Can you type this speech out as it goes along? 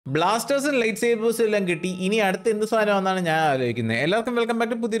Blasters and light സേബേഴ്സ് എല്ലാം കിട്ടി. ഇനി അടുത്ത എന്ത് സാധനമാണെന്നാണ് ഞാൻ ആലോചിക്കുന്നത്. എല്ലാവർക്കും വെൽക്കം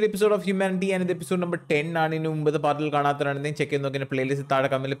ബാക്ക് ടു പുതിയൊരു episode of humanity. And episode number 10 ആണ്. ഇതിന് മുമ്പത്തെ പാർട്ടിൽ കാണാത്തവരാണെന്ന് ചെക്ക് ചെയ്ത് നോക്കിയാൽ പ്ലേലിസ്റ്റ് താഴെ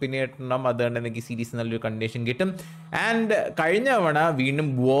കമ്മിൽ പിന്നെ ഇട്ടുണ്ടാകും. അതുകൊണ്ട് എനിക്ക് സീരീസ് നല്ലൊരു കണ്ടീഷൻ കിട്ടും. ആൻഡ് കഴിഞ്ഞ തവണ വീണ്ടും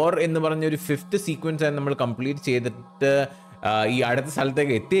വാർ എന്ന് പറഞ്ഞൊരു 5th സീക്വൻസ് ആയി നമ്മൾ കംപ്ലീറ്റ് ചെയ്തിട്ട് ഈ അടുത്ത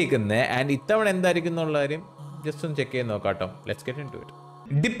സ്ഥലത്തേക്ക് എത്തിയേക്കുന്നത്. ആൻഡ് ഇത്തവണ എന്തായിരിക്കും എന്നുള്ള കാര്യം ജസ്റ്റ് ഒന്ന് ചെക്ക് ചെയ്ത് നോക്കാം കേട്ടോ. Let's get into it.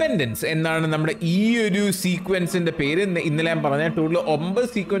 Dependence എന്നാണ് നമ്മുടെ ഈ ഒരു സീക്വൻസിന്റെ പേര്. ഇന്നലെ ഞാൻ പറഞ്ഞ ടോട്ടൽ 9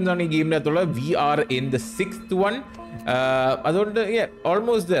 സീക്വൻസ് ആണ് ഈ ഗെയിമിൻ്റെ അകത്തുള്ളത്. V are in the 6th one. അതുകൊണ്ട്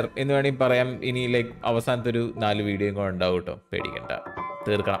ഓൾമോസ്റ്റ് ദർ എന്ന് വേണമെങ്കിൽ പറയാം. ഇനി ലൈക്ക് അവസാനത്തെ ഒരു 4 വീഡിയോയും കൂടെ ഉണ്ടാവും കേട്ടോ. പേടിക്കണ്ട,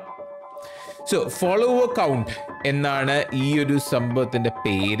 തീർക്കണം. സോ ഫോളോവർ കൗണ്ട് എന്നാണ് ഈ ഒരു സംഭവത്തിന്റെ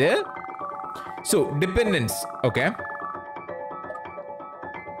പേര്. So dependence okay.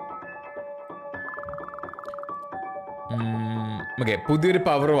 ഓക്കെ, പുതിയൊരു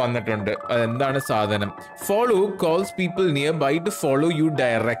പവർ വന്നിട്ടുണ്ട്. അതെന്താണ് സാധനം? Follow calls people near by two follow you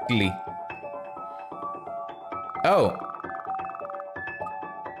directly. Oh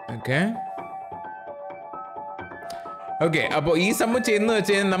okay okay. അപ്പോൾ ഈ സംഭവം ചെയ്യുന്നത്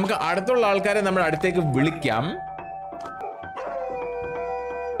വെച്ച് കഴിഞ്ഞാൽ നമുക്ക് അടുത്തുള്ള ആൾക്കാരെ നമ്മുടെ അടുത്തേക്ക് വിളിക്കാം.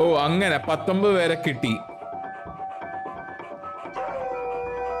 ഓ അങ്ങനെ 19 പേരെ കിട്ടി.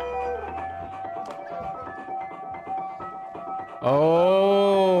 ഓ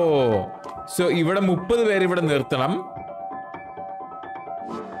സോ ഇവിടെ 30 പേര് ഇവിടെ നിർത്തണം.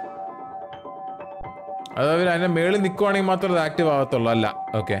 അത് അവർ അതിന്റെ മേളിൽ നിൽക്കുവാണെങ്കിൽ മാത്രം അത് ആക്റ്റീവ് ആകത്തുള്ളൂ. അല്ല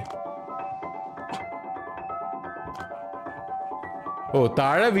ഓക്കെ. ഓ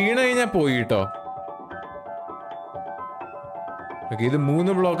താഴെ വീണ് കഴിഞ്ഞാൽ പോയി കേട്ടോ. ഓക്കെ, ഇത്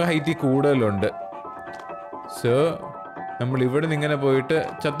 3 ബ്ലോക്ക് ഹൈറ്റ് കൂടുതലുണ്ട്. സോ നമ്മൾ ഇവിടെ നിന്ന് ഇങ്ങനെ പോയിട്ട്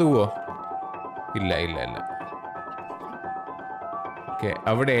ചത്തുപോവോ? ഇല്ല ഇല്ല ഇല്ല. ഓക്കെ,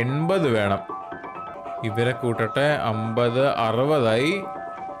 അവിടെ 80 വേണം. ഇവരെ കൂട്ടട്ടെ. 50 60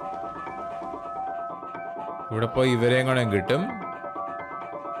 ഇവിടെ പോയി ഇവരെയും കൂടെ കിട്ടും.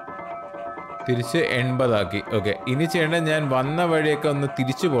 തിരിച്ച് 80 ആക്കി. ഓക്കെ, ഇനി ചെയ്യേണ്ടത് ഞാൻ വന്ന വഴിയൊക്കെ ഒന്ന്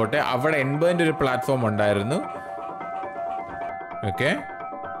തിരിച്ചു പോട്ടെ. അവിടെ 80ന്റെ ഒരു പ്ലാറ്റ്ഫോം ഉണ്ടായിരുന്നു. ഓക്കെ,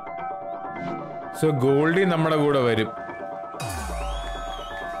 സോ ഗോൾഡി നമ്മുടെ കൂടെ വരും.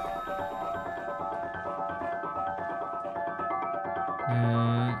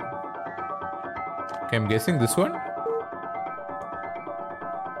 I'm guessing this one.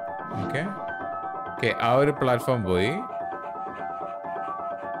 Okay. Okay, ആ ഒരു പ്ലാറ്റ്ഫോം പോയി.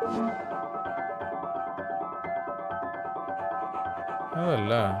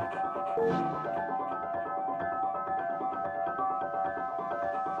 അതല്ല.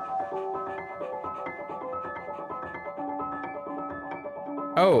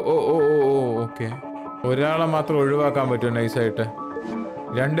 ഓ ഓ ഓ ഓ ഓക്കെ. ഒരാളെ മാത്രം ഒഴിവാക്കാൻ പറ്റുമോ നൈസായിട്ട്?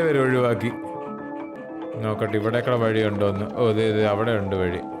 2 പേര് ഒഴിവാക്കി. നോക്കട്ടെ ഇവിടേക്കുള്ള വഴിയുണ്ടോന്ന്. ഓ ഇതേ അവിടെ ഉണ്ട്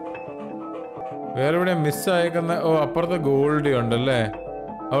വഴി. വേറെ ഇവിടെ മിസ്സായേക്കുന്ന. ഓ അപ്പുറത്തെ ഗോൾഡി ഉണ്ടല്ലേ.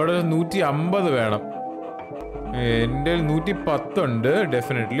 അവിടെ 150 വേണം. എൻ്റെ 110 ഉണ്ട്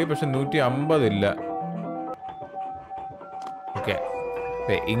ഡെഫിനറ്റ്ലി, പക്ഷെ 150 ഇല്ല. ഓക്കെ,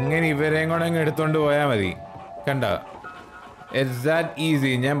 ഇങ്ങനെ ഇവരെയും കൂടെ അങ്ങ് എടുത്തോണ്ട് പോയാൽ മതി. കണ്ട, ഇറ്റ്സ് ദാറ്റ്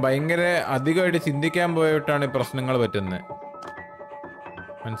ഈസി. ഞാൻ ഭയങ്കര അധികമായിട്ട് ചിന്തിക്കാൻ പോയിട്ടാണ് ഈ പ്രശ്നങ്ങൾ പറ്റുന്നത്.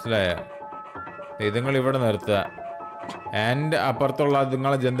 മനസ്സിലായ? ഇതുങ്ങൾ ഇവിടെ നിർത്തുക. ആൻഡ് അപ്പുറത്തുള്ള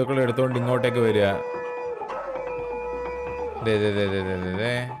നിങ്ങളെ ജന്തുക്കൾ എടുത്തുകൊണ്ട് ഇങ്ങോട്ടേക്ക് വരിക.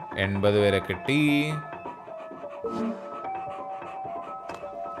 80 പേരെ കിട്ടി.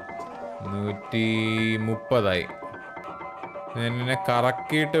 130 എന്നെ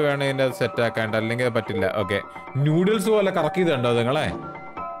കറക്കിയിട്ട് വേണം ഇതിൻ്റെ അത് സെറ്റ് ആക്കാണ്ട്, അല്ലെങ്കിൽ അത് പറ്റില്ല. ഓക്കെ, നൂഡിൽസ് പോലെ കറക്കിയതുണ്ടോ നിങ്ങളെ?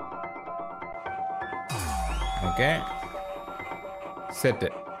 Okay, set.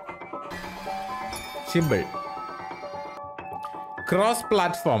 Simple. Cross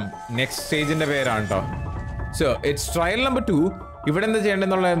platform next സ്റ്റേജിന്റെ പേരാണ് കേട്ടോ. So it's trial number 2. ഇവിടെ എന്താ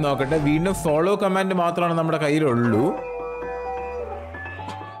ചെയ്യേണ്ടതെന്നുള്ളത് നോക്കട്ടെ. വീണ്ടും ഫോളോ കമാൻഡ് മാത്രമാണ് നമ്മുടെ കയ്യിലുള്ളൂ.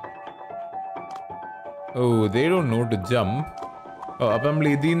 ഓ they don't know to jump. ഓ അപ്പൊ നമ്മൾ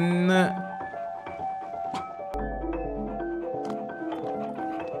ഇതിന്ന്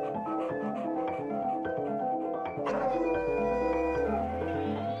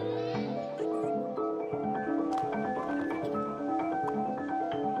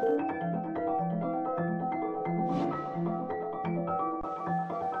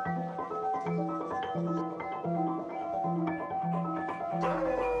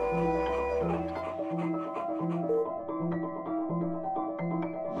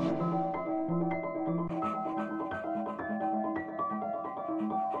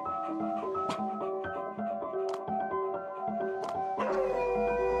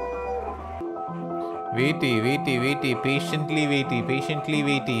വെയിറ്റ് പേഷ്യൻ്റ്ലി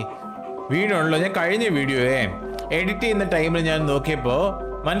വെയിറ്റ്. വീടുണ്ടല്ലോ, ഞാൻ കഴിഞ്ഞ വീഡിയോയെ എഡിറ്റ് ചെയ്യുന്ന ടൈമിൽ ഞാൻ നോക്കിയപ്പോൾ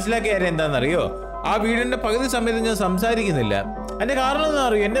മനസ്സിലാക്കിയ കാര്യം എന്താണെന്നറിയോ? ആ വീടിൻ്റെ പകുതി സമയത്ത് ഞാൻ സംസാരിക്കുന്നില്ല. അതിൻ്റെ കാരണം എന്താ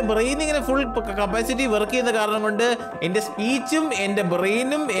അറിയോ? എൻ്റെ ബ്രെയിൻ ഇങ്ങനെ ഫുൾ കപ്പാസിറ്റി വർക്ക് ചെയ്യുന്ന കാരണം കൊണ്ട് എൻ്റെ സ്പീച്ചും എൻ്റെ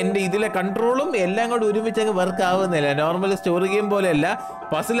ബ്രെയിനും എൻ്റെ ഇതിലെ കൺട്രോളും എല്ലാം കൂടെ ഒരുമിച്ച് അങ്ങ് വർക്ക് ആവുന്നില്ല. നോർമൽ സ്റ്റോറി ഗെയിം പോലെയല്ല,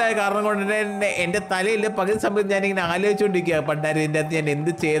 പസിലായ കാരണം കൊണ്ട് തന്നെ എൻ്റെ തലയിൽ പകുതി സമയത്ത് ഞാനിങ്ങനെ ആലോചിച്ചുകൊണ്ടിരിക്കുക, പണ്ടാരും ഇതിൻ്റെ അകത്ത് ഞാൻ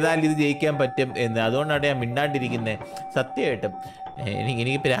എന്ത് ചെയ്താൽ ഇത് ജയിക്കാൻ പറ്റും എന്ന്. അതുകൊണ്ടാണ് ഞാൻ മിണ്ടാണ്ടിരിക്കുന്നത് സത്യമായിട്ടും.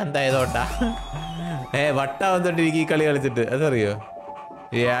 എനിക്ക് പ്രാന്തായതോട്ടാ വട്ടാവത്തോട്ട് എനിക്ക് ഈ കളി കളിച്ചിട്ട്, അതറിയോ?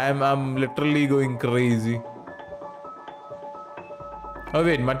 I'm literally going crazy. Oh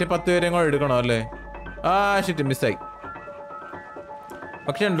wait, മറ്റേ 10 പേരെയും കൂടെ എടുക്കണോ അല്ലേ? ഷിറ്റ്, മിസ്സായി.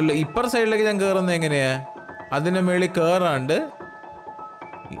 പക്ഷെ ഉണ്ടല്ലോ, ഇപ്പർ സൈഡിലേക്ക് ഞാൻ കയറുന്നത് എങ്ങനെയാ? അതിന്റെ മേളിൽ കയറാണ്ട്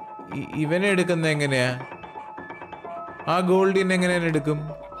ഇവനെ എടുക്കുന്നത് എങ്ങനെയാ? ആ ഗോൾഡിനെ എങ്ങനെയാണ് എടുക്കും?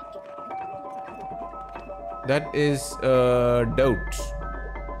 That is doubt.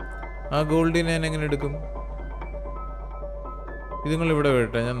 ആ ഗോൾഡിനെ ഞാൻ എങ്ങനെ എടുക്കും? ഇത് നിങ്ങൾ ഇവിടെ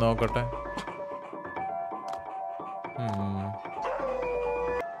വിട്ടെ, ഞാൻ നോക്കട്ടെ.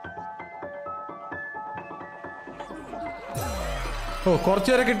 ഓ, കുറച്ചു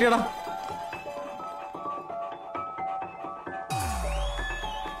പേരെ കിട്ടിയടാ.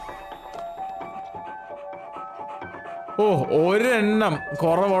 ഓ, ഒരെണ്ണം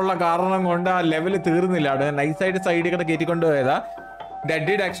കുറവുള്ള കാരണം കൊണ്ട് ആ ലെവല് തീർന്നില്ല. അവിടെ നൈസായിട്ട് സൈഡിൽ കൂടെ കയറ്റിക്കൊണ്ട് പോയതാ. That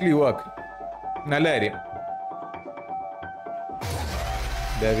did actually work. നല്ല കാര്യം.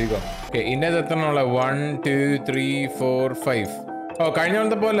 ഇന്നത് എത്രയുള്ള 1 2 3 4 5. ഓ, കഴിഞ്ഞ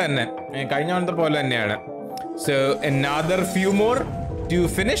പോലെ തന്നെയാണ്. So another few more to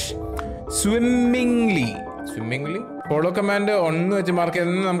finish. Swimmingly follow command 1 വെച്ച് മാർക്ക്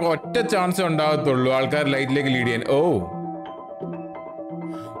ചെയ്ത് നമുക്ക് ഒറ്റ ചാൻസ് ഉണ്ടാകത്തുള്ളൂ ആൾക്കാർ ലൈറ്റിലേക്ക് ലീഡ് ചെയ്യാൻ.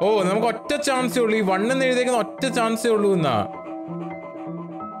 ഓ നമുക്ക് ഒറ്റ ചാൻസേ ഉള്ളൂ. ഈ 1 എന്ന് എഴുതിയേക്കുന്ന ഒറ്റ ചാൻസേ ഉള്ളൂ എന്നാ.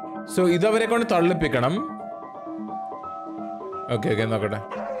 സോ ഇതവരെ കൊണ്ട് തള്ളിപ്പിക്കണം. ഓക്കെ നോക്കട്ടെ.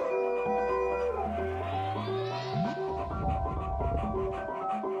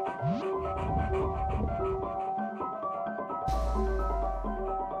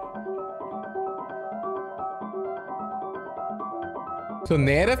 സോ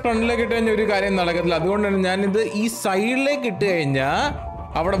നേരെ ഫ്രണ്ടിലേക്ക് ഇട്ട് കഴിഞ്ഞാൽ ഒരു കാര്യം നടക്കത്തില്ല. അതുകൊണ്ടാണ് ഞാനിത് ഈ സൈഡിലേക്ക് ഇട്ട് കഴിഞ്ഞാൽ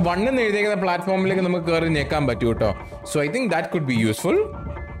അവിടെ 1 എന്ന് എഴുതിയേക്കുന്ന പ്ലാറ്റ്ഫോമിലേക്ക് നമുക്ക് കയറി ഞെക്കാൻ പറ്റും കേട്ടോ. So I think that could be useful.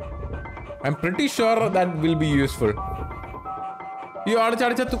 I M pretty sure that will be useful. ഈ ആള്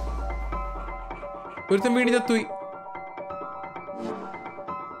ചാടി ചത്തു. ഒരുത്തൻ വീണ് ചത്തുപോയി.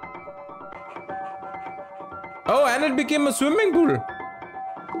 Oh, and it became a swimming pool.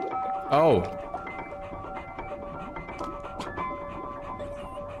 Oh.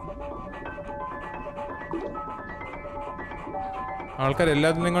 ആൾക്കാർ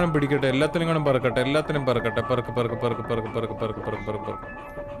എല്ലാത്തിനും കൂടെ പിടിക്കട്ടെ, എല്ലാത്തിനും കൂടെ പറക്കട്ടെ, എല്ലാത്തിനും പറക്കട്ടെ. പറക്ക്.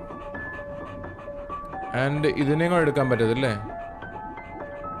 ആൻഡ് ഇതിനെയും കൂടെ എടുക്കാൻ പറ്റത്തില്ലേ?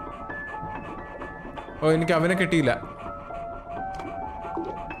 ഓ, എനിക്ക് അവനെ കിട്ടിയില്ല.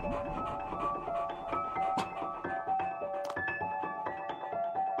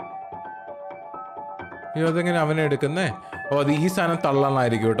 അതെങ്ങനെ അവനെ എടുക്കുന്നേ? ഓ, അത് ഈ സാധനം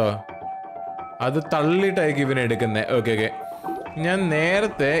തള്ളാനായിരിക്കും കേട്ടോ. അത് തള്ളിയിട്ടായിരിക്കും ഇവനെ എടുക്കുന്നേ. ഓക്കെ. ഞാൻ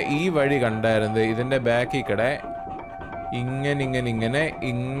നേരത്തെ ഈ വഴി കണ്ടായിരുന്നത്. ഇതിന്റെ ബാക്കിൽ കൂടെ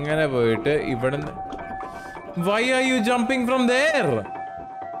ഇങ്ങനെ പോയിട്ട് ഇവിടുന്ന്. Why are you jumping from there?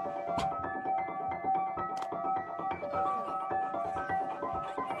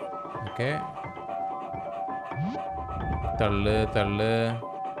 Okay. തള്ളു.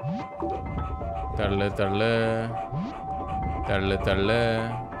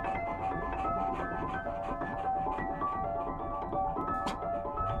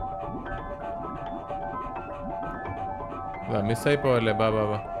 മിസ്സായി പോവല്ലേ? ബാ.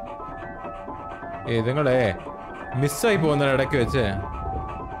 ഇതുങ്ങളെ മിസ്സായി പോകുന്ന ഇടയ്ക്ക് വെച്ച്.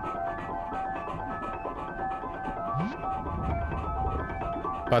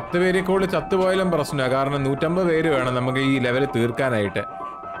 പത്ത് പേര് കൂടുതൽ ചത്തുപോയാലും പ്രശ്നമാണ്. കാരണം 150 പേര് വേണം നമുക്ക് ഈ ലെവൽ തീർക്കാനായിട്ട്.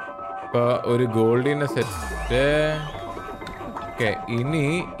 ഇപ്പൊ ഒരു ഗോൾഡിന്റെ സെറ്റ്. ഓക്കെ, ഇനി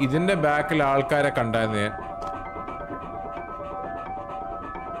ഇതിന്റെ ബാക്കിൽ ആൾക്കാരെ കണ്ടായിരുന്നു ഞാൻ.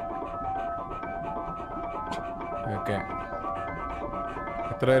 ഓക്കെ,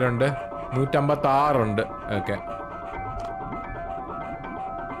 എത്ര പേരുണ്ട്? 156 ഓക്കെ,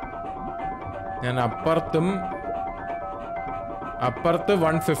 ഞാൻ അപ്പുറത്ത്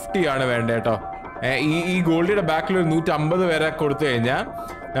 150 ആണ് വേണ്ടത് കേട്ടോ. ഈ ഗോൾഡിയുടെ ബാക്കിൽ ഒരു 150 പേരെ കൊടുത്തു കഴിഞ്ഞാൽ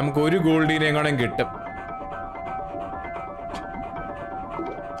നമുക്ക് ഒരു ഗോൾഡിനെയും കൂടെ കിട്ടും.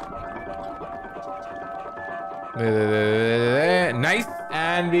 Nice,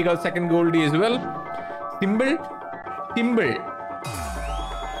 and we got second goldie as well. Timble. Timble.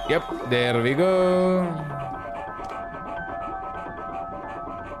 Yep, there we go.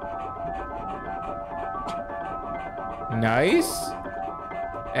 Nice.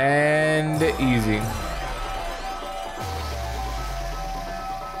 And easy.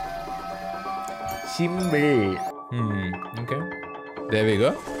 Timble. Okay. There we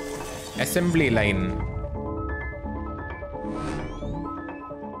go. Assembly line.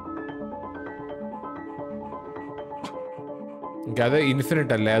 അത്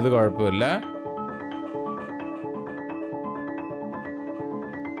ഇൻഫിനിറ്റ് അല്ലേ, അത് കുഴപ്പമില്ല.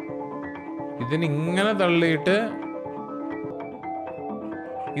 ഇതിനിങ്ങനെ തള്ളിയിട്ട്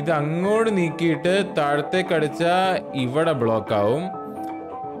ഇത് അങ്ങോട്ട് നീക്കിയിട്ട് താഴത്തേക്ക് അടിച്ചാൽ ഇവിടെ ബ്ലോക്ക് ആവും.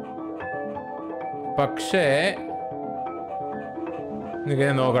 പക്ഷേ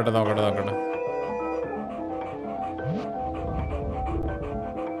നോക്കട്ടെ.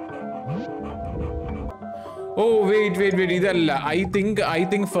 ഓ വെയിറ്റ് ഇതല്ല. ഐ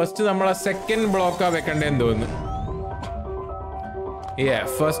തിങ്ക് ഫസ്റ്റ് നമ്മൾ സെക്കൻഡ് ബ്ലോക്കാ വെക്കണ്ടേന്ന് തോന്നുന്നു.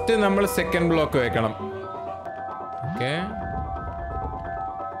 ഫസ്റ്റ് നമ്മൾ സെക്കൻഡ് ബ്ലോക്ക് വെക്കണം. Okay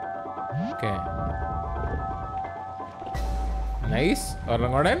nice.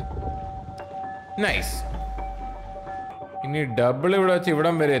 ഒരെണ്ണം കൂടെ. നൈസ്. ഇനി ഡബിൾ ഇവിടെ വെച്ച്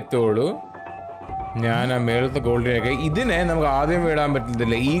ഇവിടം വരെ എത്തുള്ളൂ. ഞാൻ ആ മേളത്തെ ഗോൾഡിനൊക്കെ ഇതിനെ നമുക്ക് ആദ്യം വിടാൻ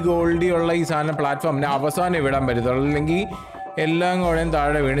പറ്റത്തില്ല. ഈ ഗോൾഡി ഉള്ള ഈ സാധനം പ്ലാറ്റ്ഫോമിനെ അവസാനം വിടാൻ പറ്റത്തുള്ളൂ, അല്ലെങ്കിൽ എല്ലാം കൂടെയും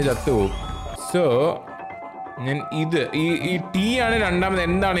താഴെ വീണ് ചത്തുപോകും. സോ ഞാൻ ഈ ടീ ആണ് രണ്ടാമത്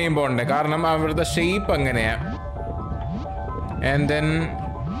എന്താണെങ്കിലും പോകണ്ടേ, കാരണം അവിടുത്തെ ഷേപ്പ് അങ്ങനെയാ. ആൻഡ് ദെൻ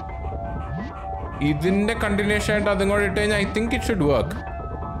ഇതിന്റെ കണ്ടിന്യൂഷൻ ആയിട്ട് അതും കൂടെ ഇട്ട് കഴിഞ്ഞാൽ I think it should work.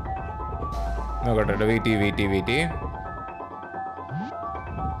 നോക്കട്ടെ. വെയിറ്റ്.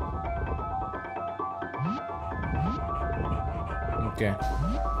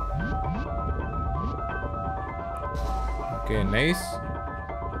 Okay, nice.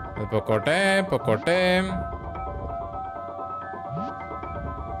 പൊക്കോട്ടെ.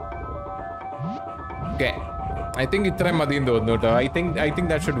 Okay, I think ഇത്രയും മതിയെന്ന് തോന്നുന്നു കേട്ടോ. I think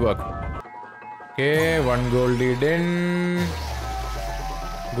that should work. Okay, one goldie done.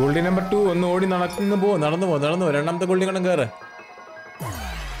 Goldie number 2 ഒന്ന് ഓടി നടന്നു പോ. രണ്ടാമത്തെ ഗോൾഡി കണ്ടും കയറ്.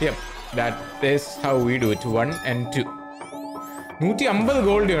 Yep, that is how we do it. 1 and 2. 150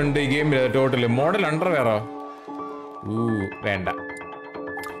 Goldy ഉണ്ട് ഈ ഗെയിമിൽ ടോട്ടല്. മോഡൽ അണ്ടർവെയറോ? വേണ്ട.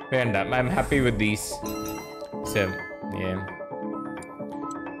 I am happy with these.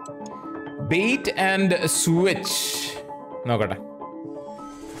 Bait and switch. നോക്കട്ടെ.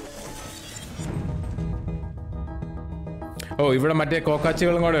 ഓ, ഇവിടെ മറ്റേ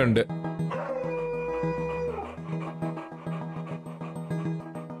കോക്കാച്ചികളും കൂടെ ഉണ്ട്.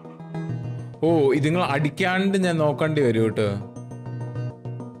 ഓ, ഇതുങ്ങൾ അടിക്കാണ്ട് ഞാൻ നോക്കേണ്ടി വരും കേട്ടോ.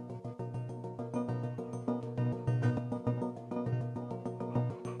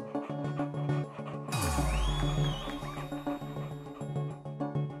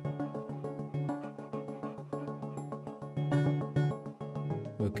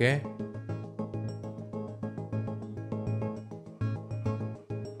 Okay.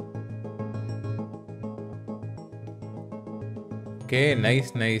 Okay, nice.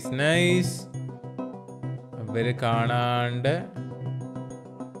 അവര് കാണാണ്ട്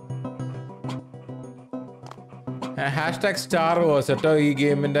ഹാഷ്ടാഗ് സ്റ്റാർ വാർസ് കേട്ടോ ഈ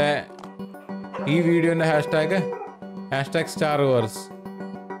ഗെയിമിന്റെ, ഈ വീഡിയോന്റെ ഹാഷ്ടാഗ് സ്റ്റാർ വാർസ്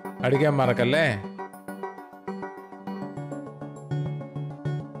അടിക്കാൻ മറക്കല്ലേ.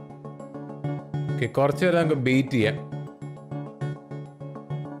 കുറച്ചു നേരം നമുക്ക് ബെയിറ്റ് ചെയ്യാം.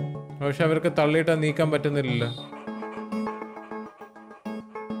 പക്ഷെ അവർക്ക് തള്ളിയിട്ടാ നീക്കാൻ പറ്റുന്നില്ലല്ലോ.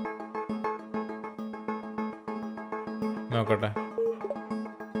 നോക്കട്ടെ.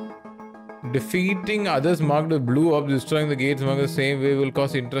 Defeating others marked with blue orbs, destroying the gates marked the same way will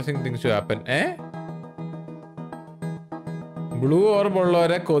cause interesting things to happen. Blue orb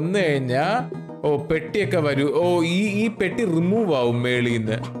ഉള്ളവരെ കൊന്നു കഴിഞ്ഞാ പെട്ടിയൊക്കെ വരൂ. ഈ പെട്ടി റിമൂവ് ആവും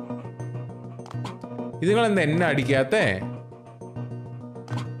മേളിന്ന്. ഇതുങ്ങളെന്താ എന്നെ അടിക്കാത്തേ?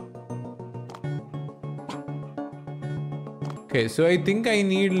 Okay, so I think I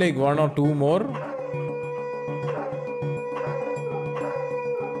need like 1 or 2 more.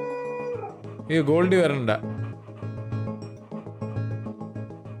 ഈ ഗോൾഡി വരണ്ട.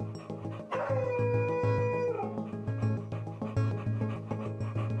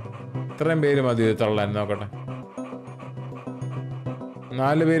 ഇത്രയും പേര് മതി തള്ളാൻ. നോക്കട്ടെ.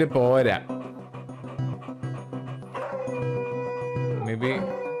 4 പേര് പോരാ. Maybe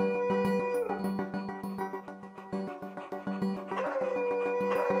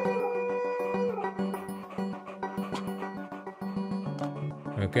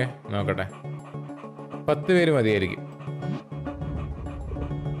okay, നോക്കട്ടെ. 10 പേര് മതിയായിരിക്കും.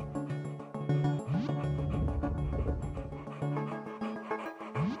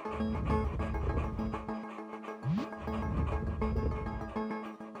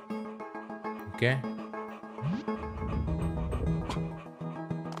 ഓക്കെ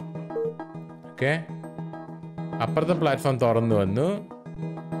ഓക്കെ, അപ്പുറത്തെ പ്ലാറ്റ്ഫോം തുറന്നു വന്നു.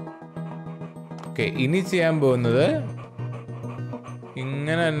 ഓക്കെ, ഇനി ചെയ്യാൻ പോകുന്നത്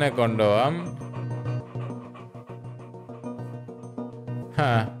ഇങ്ങനെ തന്നെ കൊണ്ടുപോവാം.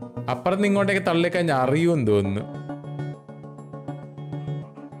 അപ്പുറത്ത് ഇങ്ങോട്ടേക്ക് തള്ളിക്കഴിഞ്ഞാൽ അറിയുമെന്ന് തോന്നുന്നു.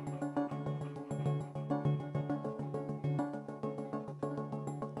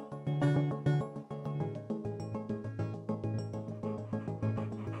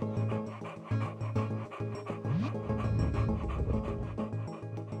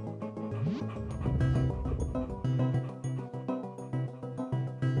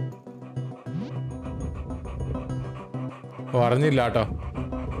 പറഞ്ഞില്ല കേട്ടോ.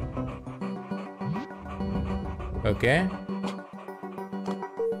 ഓക്കെ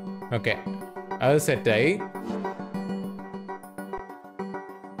ഓക്കെ, അത് സെറ്റായി.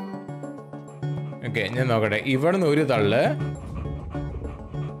 ഓക്കെ, ഞാൻ നോക്കട്ടെ. ഇവിടുന്ന് ഒരു തള്ള്,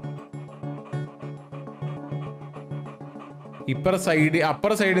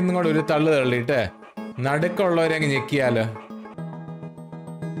 അപ്പുറ സൈഡിൽ നിന്നും കൂടെ ഒരു തള്ളു തള്ളിയിട്ട് നടുക്കുള്ളവരെ അങ്ങ് ഞെക്കിയാലോ?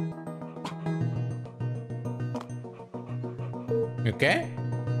 Okay,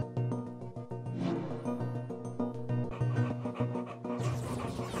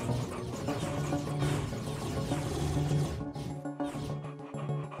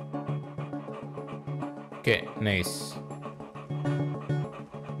 okay, nice.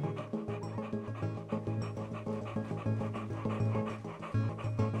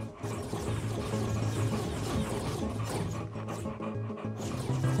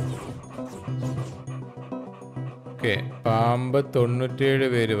 ഓക്കെ, പാമ്പ് 97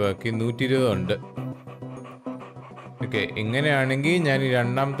 പേര് ബാക്കി, 120 ഉണ്ട്. ഓക്കെ, ഇങ്ങനെയാണെങ്കിൽ ഞാൻ ഈ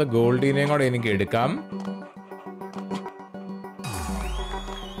രണ്ടാമത്തെ ഗോൾഡിനെയും കൂടെ എനിക്ക് എടുക്കാം.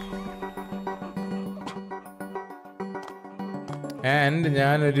 ആൻഡ്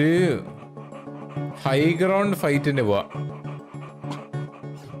ഞാനൊരു ഹൈ ഗ്രൗണ്ട് ഫൈറ്റിന് പോവാം.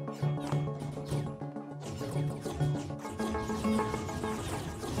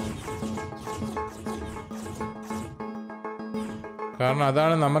 കാരണം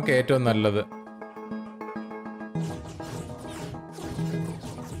അതാണ് നമുക്ക് ഏറ്റവും നല്ലത്.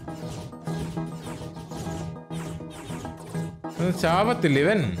 ചാവത്തില്ല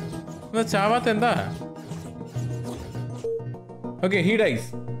ഇവൻ, ചാവാത്ത എന്താ? Okay, he dyes.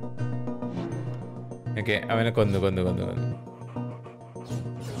 ഓക്കെ, അവനെ കൊന്നു.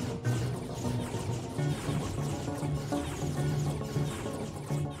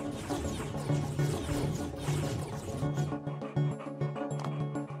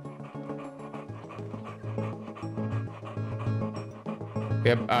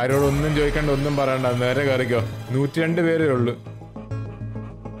 ആരോടൊന്നും ചോദിക്കണ്ട, ഒന്നും പറയണ്ട, നേരെ കയറിക്കോ. 102 പേരേ ഉള്ളു.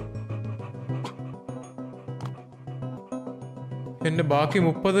 എന്റെ ബാക്കി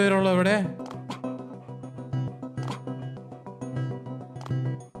 30 പേരുള്ള എവിടെ?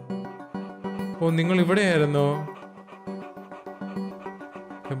 ഓ, നിങ്ങൾ ഇവിടെയായിരുന്നോ?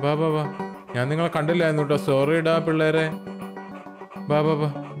 ബാ, ഞാൻ നിങ്ങളെ കണ്ടില്ലായിരുന്നു കേട്ടോ. സോറിടാ പിള്ളേരെ. ബാ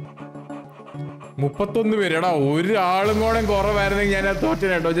 31 പേര്. എടാ, ഒരാളും കൂടെ കുറവായിരുന്നെങ്കിൽ ഞാൻ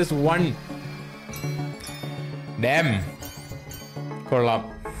തോറ്റേനെ കേട്ടോ. ജസ്റ്റ് 1. ഡാം, കൊള്ളാം.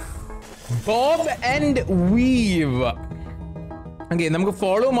 Bob and we've. ഓക്കെ, നമുക്ക്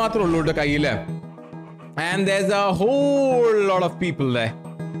ഫോളോ മാത്രമേ ഉള്ളൂ കേട്ടോ കയ്യില്. And there's a whole lot of people there.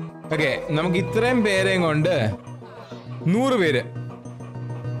 Okay, നമുക്ക് ഇത്രയും പേരെയും കൊണ്ട് 100 പേര്.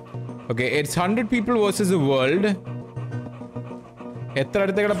 Okay, it's 100 people versus the world. എത്ര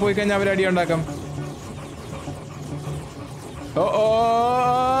അടുത്തേക്കൂടെ പോയി കഴിഞ്ഞാൽ അവർ അടി ഉണ്ടാക്കാം?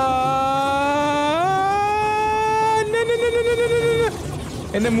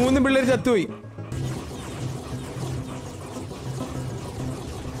 എന്റെ 3 പിള്ളേർ ചത്തുപോയി.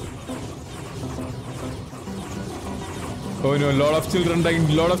 Oh no, lot of children dying.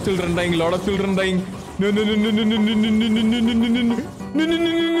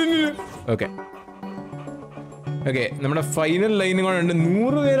 Okay. Okay, നമ്മുടെ ഫൈനൽ ലൈനും കൂടെ ഉണ്ട്.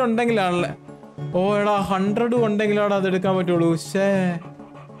 100 പേരുണ്ടെങ്കിലാണല്ലേ. ഓ എടാ, 100 ഉണ്ടെങ്കിലാണ് അത് എടുക്കാൻ പറ്റുള്ളൂ.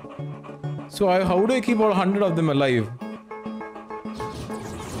 So how do I keep all 100 of them alive?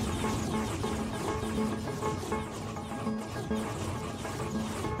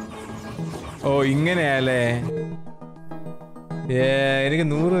 ഓ, ഇങ്ങനെയല്ലേ? എനിക്ക്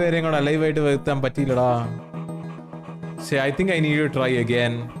 100 പേരെയും കൂടെ അലൈവ് ആയിട്ട് വരുത്താൻ പറ്റിയില്ലടാ. I think I need to try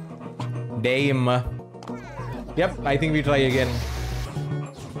again. Damn. Yep, I think we try again.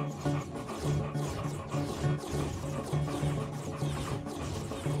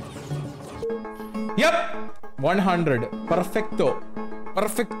 Yep, 100. Perfecto.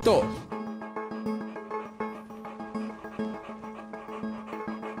 Perfecto.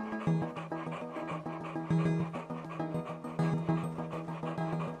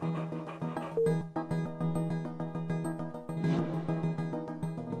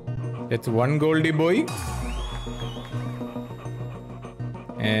 That's one goldie boy.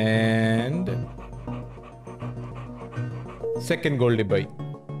 And second goldie boy.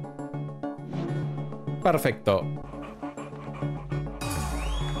 Perfecto.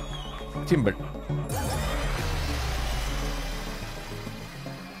 Simple.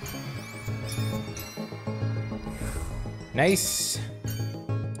 Nice.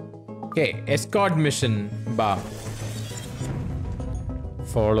 Okay, escort mission. Ba.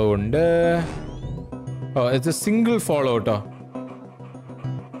 Follow under. Oh, it's a single follow to.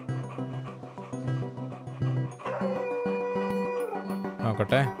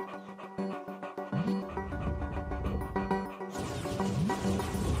 Okay.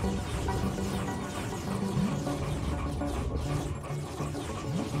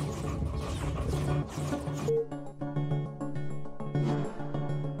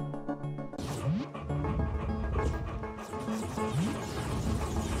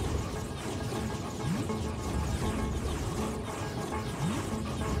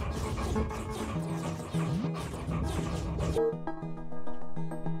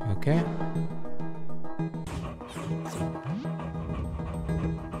 Okay.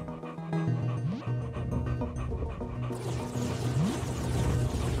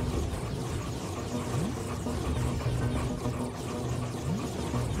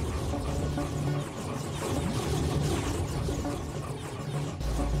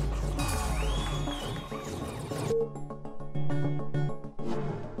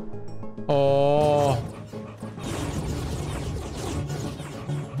 Oh.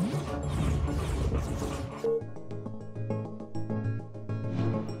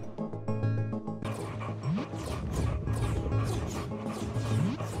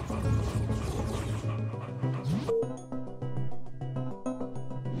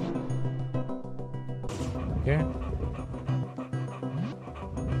 Okay.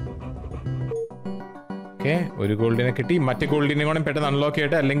 Okay, ഒരു ഗോൾഡിനെ കിട്ടി. മറ്റേ ഗോൾഡിനെ കൂടെ പെട്ടെന്ന് unlock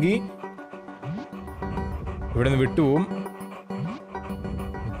ചെയ്യട്ടെ, അല്ലെങ്കിൽ ഇവിടെ നിന്ന് വിട്ടുപോകും.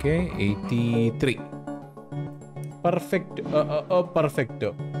 Okay, 83. Perfect.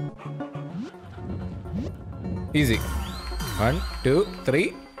 Perfect. Easy. 1 2 3.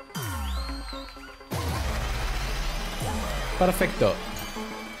 പെർഫെക്റ്റോ.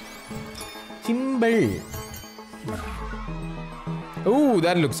 Simple. Oh,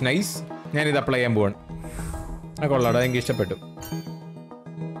 that looks nice. ഞാനിത് അപ്ലൈ ചെയ്യാൻ പോവാണ്. ആ കൊള്ളാട്ടോ, എനിക്ക് ഇഷ്ടപ്പെട്ടു.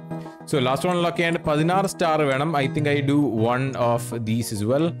 സോ ലാസ്റ്റ് വൺ ലോക്ക് ചെയ്യാണ്ട് 16 സ്റ്റാർ വേണം. I think I do one of these is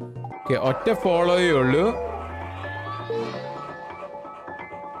well. Okay, ഒറ്റ ഫോളോയേ ഉള്ളൂ.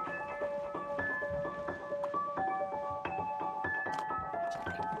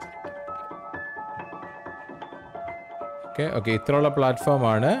 ഓക്കെ ഓക്കെ, ഇത്രയുള്ള പ്ലാറ്റ്ഫോം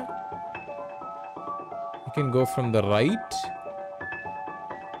ആണ്. You can go from the right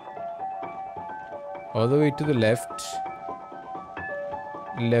all the way to the left.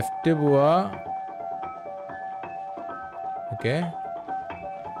 Left പോവാ. Okay.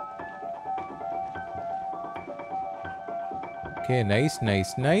 Okay, nice,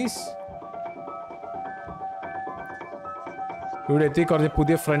 nice, nice. ഇവിടെ എത്തി കുറച്ച്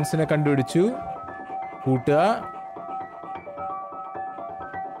പുതിയ ഫ്രണ്ട്സിനെ കണ്ടുപിടിച്ചു. കൂട്ടുക.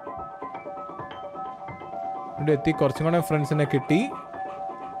 ഇവിടെ എത്തി കുറച്ചും കൂടെ ഫ്രണ്ട്സിനെ കിട്ടി.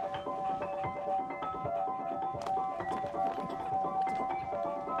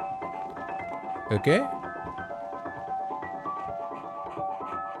 Okay,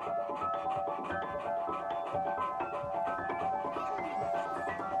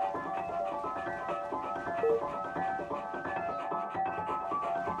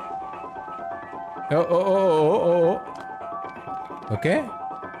 okay,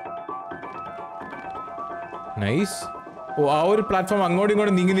 nice. ഓ, ആ ഒരു പ്ലാറ്റ്ഫോം അങ്ങോട്ടും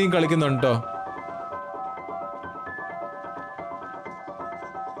ഇങ്ങോട്ടും നീങ്ങി കളിക്കുന്നുണ്ടോ?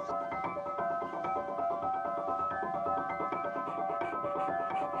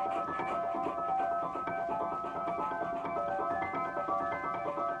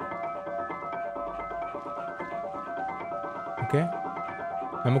 ഓക്കെ,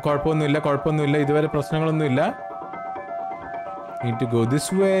 നമുക്ക് കുഴപ്പമൊന്നുമില്ല. ഇതുവരെ പ്രശ്നങ്ങളൊന്നുമില്ല. Need to go this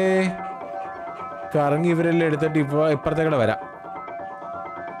way. കറങ്ങി ഇവരെല്ലാം എടുത്തിട്ട് ഇപ്പുറത്തേക്കൂടെ വരാം.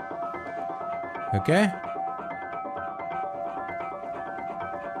 ഓക്കെ,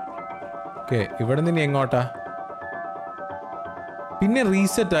 ഓക്കെ, ഇവിടെ നിന്ന് എങ്ങോട്ടാ? പിന്നെ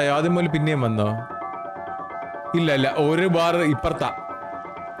റീസെറ്റ് ആയോ? ആദ്യം പോലെ പിന്നെയും വന്നോ? ഇല്ല, ഒരു ബാർ ഇപ്പുറത്താ.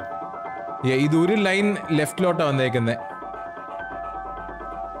 ഇത് ഒരു ലൈൻ ലെഫ്റ്റിലോട്ടാ വന്നേക്കുന്നത്.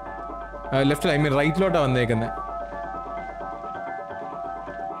 ലെഫ്റ്റ്, ഐ മീൻ റൈറ്റിലോട്ടാ വന്നേക്കുന്നത്.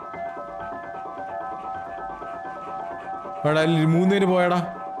 എടാ, 3 പേര് പോയടാ,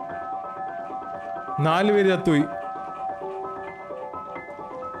 4 പേര് ചത്തുപോയി.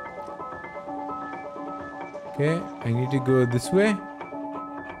 Okay, I need to go this way.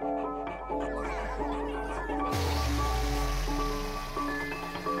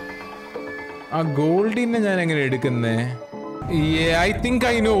 ആ ഗോൾഡിനെ ഞാൻ എങ്ങനെ എടുക്കുന്നേ? I think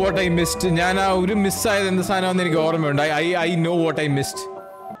I know what I missed. ഞാൻ ആ ഒരു മിസ്സായത് എന്ത് സാധനമാണെന്ന് എനിക്ക് ഓർമ്മയുണ്ട്. I know what I missed.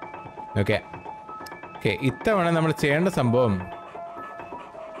 Okay, ഇത്തവണ നമ്മൾ ചെയ്യേണ്ട സംഭവം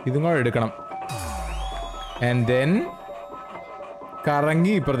ഇതും കൂടെ എടുക്കണം. ആൻഡ് ദെൻ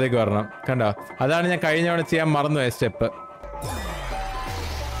കറങ്ങി ഇപ്പുറത്തേക്ക് വരണം. കണ്ടോ? അതാണ് ഞാൻ കഴിഞ്ഞ തവണ ചെയ്യാൻ മറന്നുപോയ step.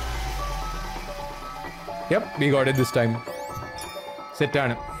 Yep, we got it this time.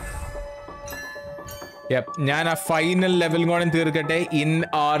 സെറ്റാണ്. യെപ്പ്, ഞാൻ ആ ഫൈനൽ ലെവൽ കൂടെ തീർക്കട്ടെ. In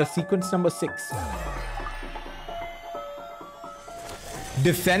R sequence number 6.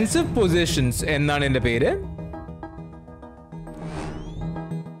 Defensive positions എന്നാണ് എൻ്റെ പേര്.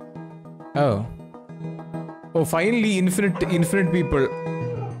 ഓ ഫൈനലി ഇൻഫിനിറ്റ് പീപ്പിൾ.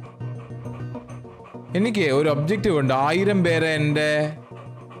 എനിക്ക് ഒരു ഒബ്ജക്റ്റീവ് ഉണ്ട്, 1000 പേരെ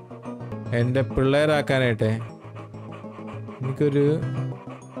എൻ്റെ പിള്ളേരാക്കാനായിട്ടെ. എനിക്കൊരു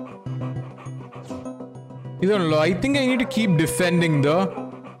ഇതുള്ളൂ. I think I need to keep defending ദോ.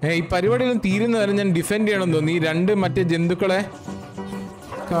 ഈ പരിപാടിയെല്ലാം തീരുന്നവരെ ഞാൻ ഡിഫെൻഡ് ചെയ്യണമെന്ന് തോന്നി. 2 മറ്റേ ജന്തുക്കളെ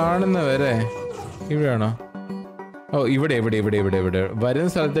കാണുന്നവരെ. ഇവിടെയാണോ? ഓ, ഇവിടെ വരുന്ന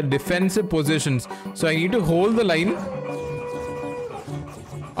സ്ഥലത്ത് defensive positions. So I need to hold the line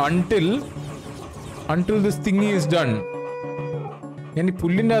until this thing is done. ഞാൻ ഈ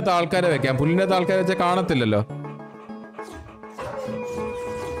പുല്ലിൻ്റെ അകത്ത് ആൾക്കാരെ വെക്കാം. പുല്ലിൻ്റെ അകത്ത് ആൾക്കാരെ വെച്ചാൽ കാണത്തില്ലല്ലോ.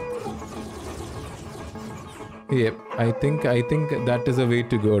 Yep, I think that is a way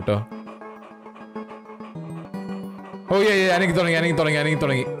to go ട്ടോ. Oh yeah, അനങ്ങി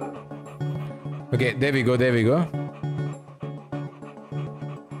തുടങ്ങി. Okay, there we go.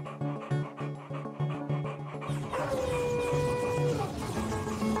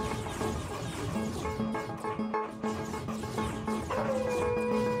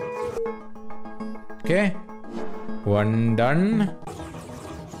 Okay, one done.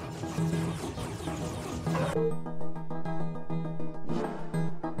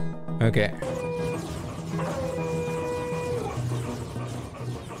 Okay.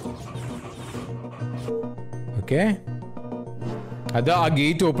 Okay. അതാ ആ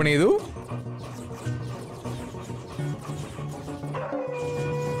ഗേറ്റ് ഓപ്പൺ ചെയ്തു.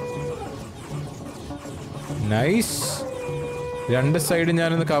 നൈസ്. 2 സൈഡ്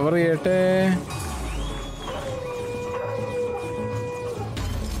ഞാനൊന്ന് കവർ ചെയ്യട്ടെ.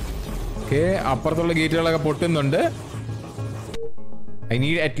 ഓക്കെ, അപ്പുറത്തുള്ള ഗേറ്റുകളൊക്കെ പൊട്ടുന്നുണ്ട്. I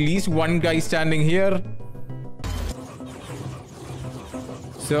need at least one guy standing here.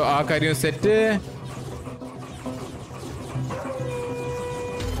 So ആ കാര്യം set.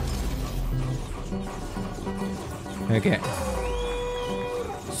 Okay.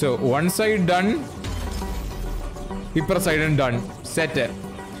 So one side done. ഇപ്പുറ സൈഡും ഡൺ. സെറ്റ്.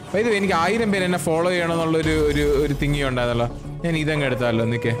 അപ്പോൾ ഇത് എനിക്ക് 1000 പേര് എന്നെ ഫോളോ ചെയ്യണമെന്നുള്ളൊരു ഒരു തിങ്ങി ഉണ്ടായിരുന്നല്ലോ. ഞാൻ ഇതങ്ങ് എടുത്താലോ.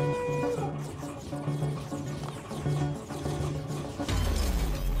 നിൽക്കേ,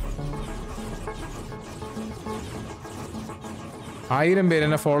 1000 പേര്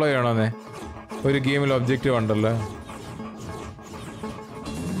എന്നെ ഫോളോ ചെയ്യണമെന്നേ ഒരു ഗെയിമിൽ ഒബ്ജക്റ്റീവ് ഉണ്ടല്ലോ.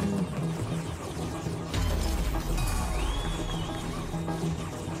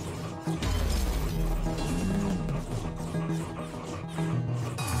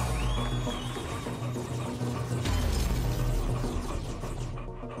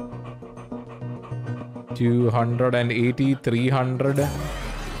 $280, $300.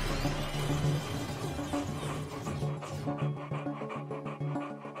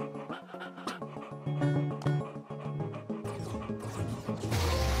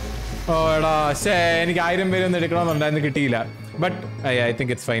 ഓ എടാ, എനിക്ക് 1000 പേരൊന്നും എടുക്കണമെന്നുണ്ടായിരുന്നു, കിട്ടിയില്ല. But I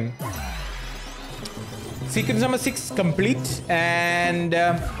think it's fine. Sequence number 6 complete and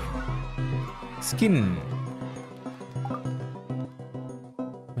skin.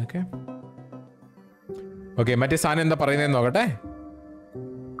 Okay, മറ്റേ സാധനം എന്താ പറയുന്നതെന്ന് നോക്കട്ടെ.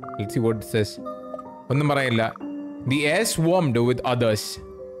 Let's see what it says. ഒന്നും പറയില്ല. The air swarmed with others.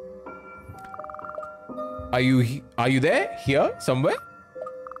 Are you there? Here somewhere?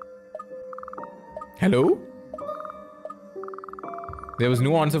 Hello? There was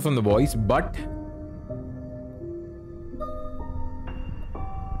no answer from the boys, but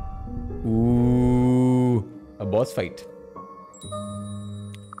ooh, a boss fight.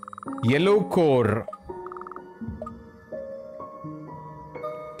 Yellow core.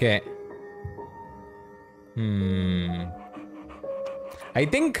 Okay. I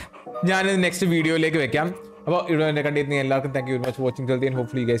think ഞാനിത് next വീഡിയോയിലേക്ക് വെക്കാം. അപ്പോൾ ഇവിടെ എന്നെ കണ്ടിരുന്ന എല്ലാവർക്കും thank you very much watching till then.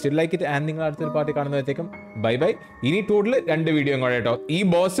 Hopefully you guys did like it and നിങ്ങൾ അടുത്തൊരു പാർട്ടി കാണുന്നതിനേക്കും ബൈ ബൈ. ഇനി ടോട്ടൽ 2 വീഡിയോ കൂടെ കേട്ടോ. ഈ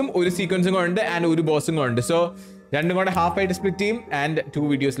ബോസും ഒരു സീക്വൻസും കൂടെ ഉണ്ട് ആൻഡ് ഒരു ബോസും കൂടെ ഉണ്ട്. സോ രണ്ടും കൂടെ ഹാഫ് ആയിട്ട് സ്പ്ലിറ്റ് ചെയ്യും and 2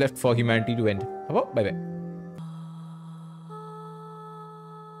 videos left for humanity to end. അപ്പോൾ ബൈ ബൈ.